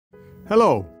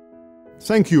Hello.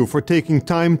 Thank you for taking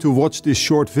time to watch this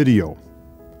short video.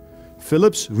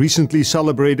 Philips recently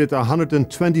celebrated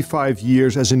 125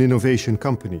 years as an innovation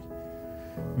company.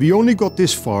 We only got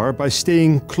this far by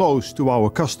staying close to our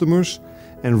customers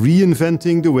and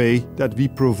reinventing the way that we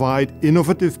provide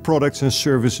innovative products and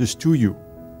services to you.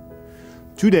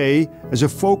 Today, as a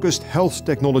focused health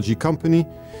technology company,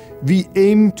 we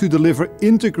aim to deliver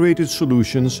integrated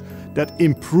solutions that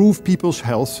improve people's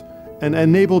health and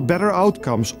enable better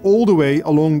outcomes all the way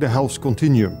along the health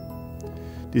continuum.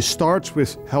 This starts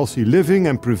with healthy living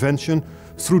and prevention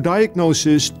through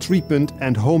diagnosis, treatment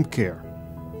and home care.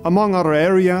 Among other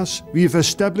areas, we have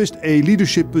established a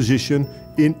leadership position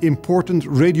in important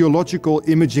radiological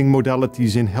imaging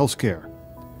modalities in healthcare.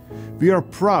 We are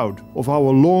proud of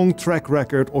our long track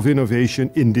record of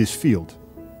innovation in this field.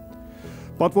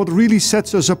 But what really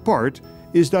sets us apart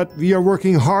is that we are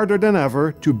working harder than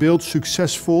ever to build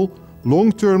successful,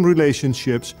 long-term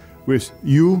relationships with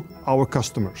you, our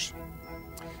customers.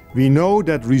 We know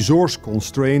that resource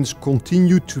constraints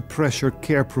continue to pressure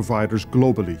care providers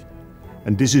globally.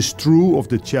 And this is true of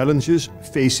the challenges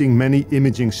facing many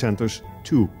imaging centers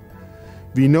too.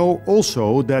 We know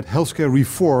also that healthcare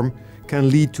reform can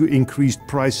lead to increased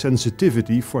price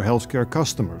sensitivity for healthcare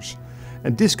customers.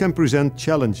 And this can present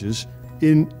challenges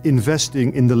in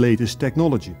investing in the latest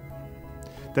technology.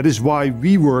 That is why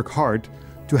we work hard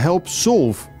to help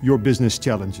solve your business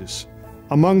challenges.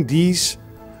 Among these,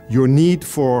 your need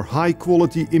for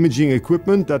high-quality imaging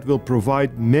equipment that will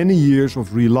provide many years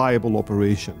of reliable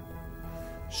operation.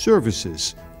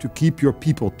 Services to keep your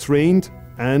people trained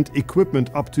and equipment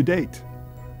up to date.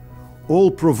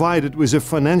 All provided with a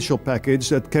financial package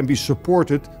that can be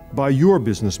supported by your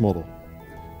business model.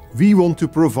 We want to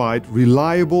provide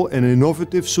reliable and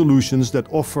innovative solutions that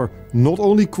offer not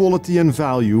only quality and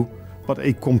value, but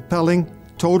a compelling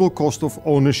total cost of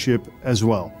ownership as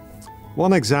well.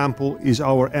 One example is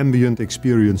our ambient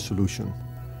experience solution.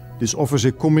 This offers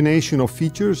a combination of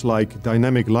features like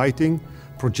dynamic lighting,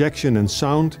 projection and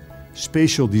sound,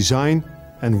 spatial design,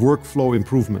 and workflow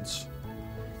improvements.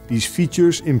 These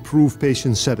features improve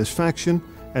patient satisfaction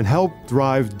and help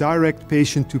drive direct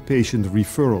patient-to-patient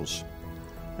referrals.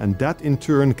 And that in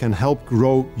turn can help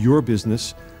grow your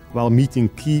business while meeting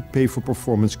key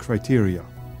pay-for-performance criteria.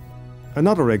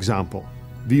 Another example,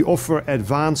 we offer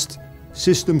advanced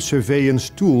system surveillance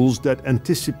tools that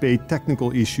anticipate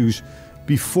technical issues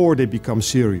before they become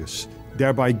serious,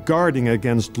 thereby guarding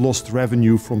against lost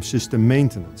revenue from system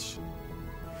maintenance.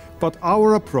 But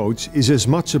our approach is as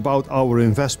much about our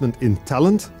investment in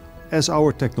talent as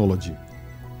our technology.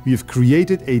 We have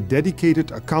created a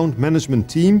dedicated account management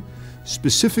team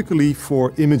specifically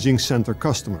for imaging center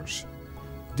customers.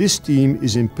 This team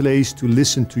is in place to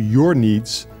listen to your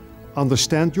needs,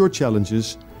 understand your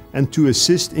challenges, and to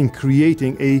assist in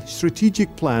creating a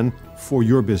strategic plan for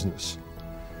your business.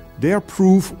 They are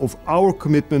proof of our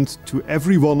commitment to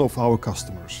every one of our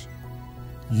customers.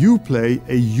 You play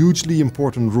a hugely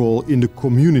important role in the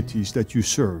communities that you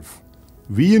serve.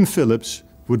 We in Philips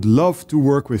would love to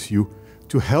work with you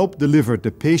to help deliver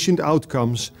the patient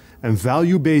outcomes and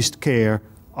value-based care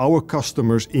our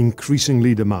customers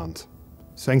increasingly demand.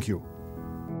 Thank you.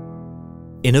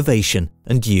 Innovation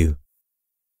and you.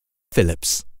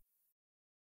 Philips.